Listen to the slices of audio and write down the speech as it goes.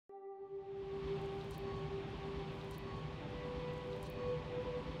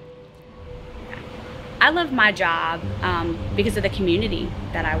I love my job because of the community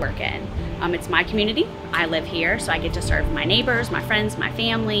that I work in. It's my community. I live here, so I get to serve my neighbors, my friends, my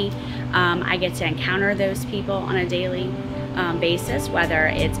family. I get to encounter those people on a daily basis, whether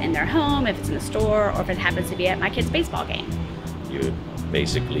it's in their home, if it's in the store, or if it happens to be at my kid's baseball game. You're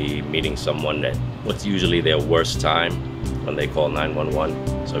basically meeting someone at what's usually their worst time when they call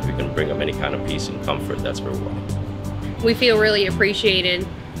 911. So if you can bring them any kind of peace and comfort, that's rewarding. We feel really appreciated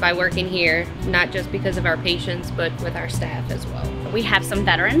by working here, not just because of our patients, but with our staff as well. We have some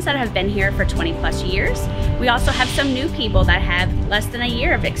veterans that have been here for 20+ years. We also have some new people that have less than a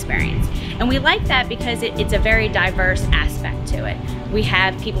year of experience. And we like that because it's a very diverse aspect to it. We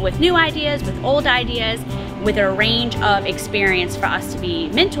have people with new ideas, with old ideas, with a range of experience for us to be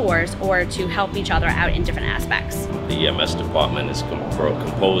mentors or to help each other out in different aspects. The EMS department is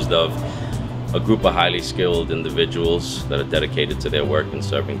composed of a group of highly skilled individuals that are dedicated to their work and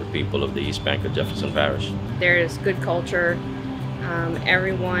serving the people of the East Bank of Jefferson Parish. There is good culture.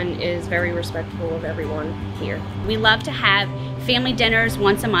 Everyone is very respectful of everyone here. We love to have family dinners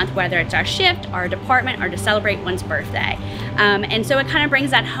once a month, whether it's our shift, our department, or to celebrate one's birthday. And so it kind of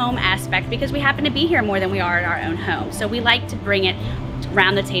brings that home aspect because we happen to be here more than we are at our own home. So we like to bring it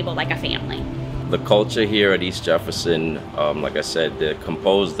around the table like a family. The culture here at East Jefferson, like I said, they're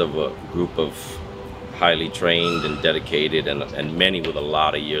composed of a group of highly trained and dedicated and many with a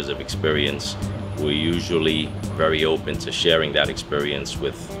lot of years of experience. We're usually very open to sharing that experience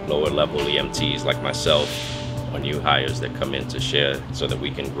with lower level EMTs like myself or new hires that come in to share so that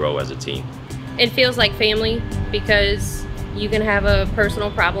we can grow as a team. It feels like family because you can have a personal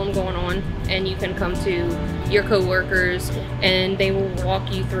problem going on and you can come to your coworkers and they will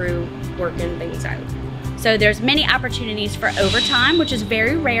walk you through working things out. So there's many opportunities for overtime, which is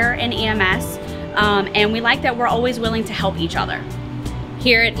very rare in EMS, and we like that we're always willing to help each other.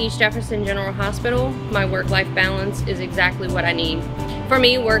 Here at East Jefferson General Hospital, my work-life balance is exactly what I need. For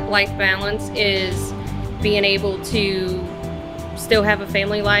me, work-life balance is being able to still have a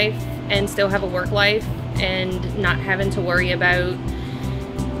family life and still have a work life and not having to worry about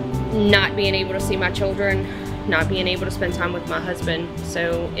not being able to see my children, not being able to spend time with my husband.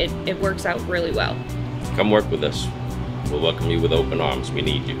 So it works out really well. Come work with us. We'll welcome you with open arms. We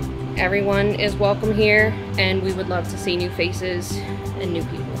need you. Everyone is welcome here, and we would love to see new faces and new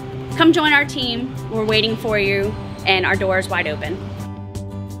people. Come join our team. We're waiting for you, and our door is wide open.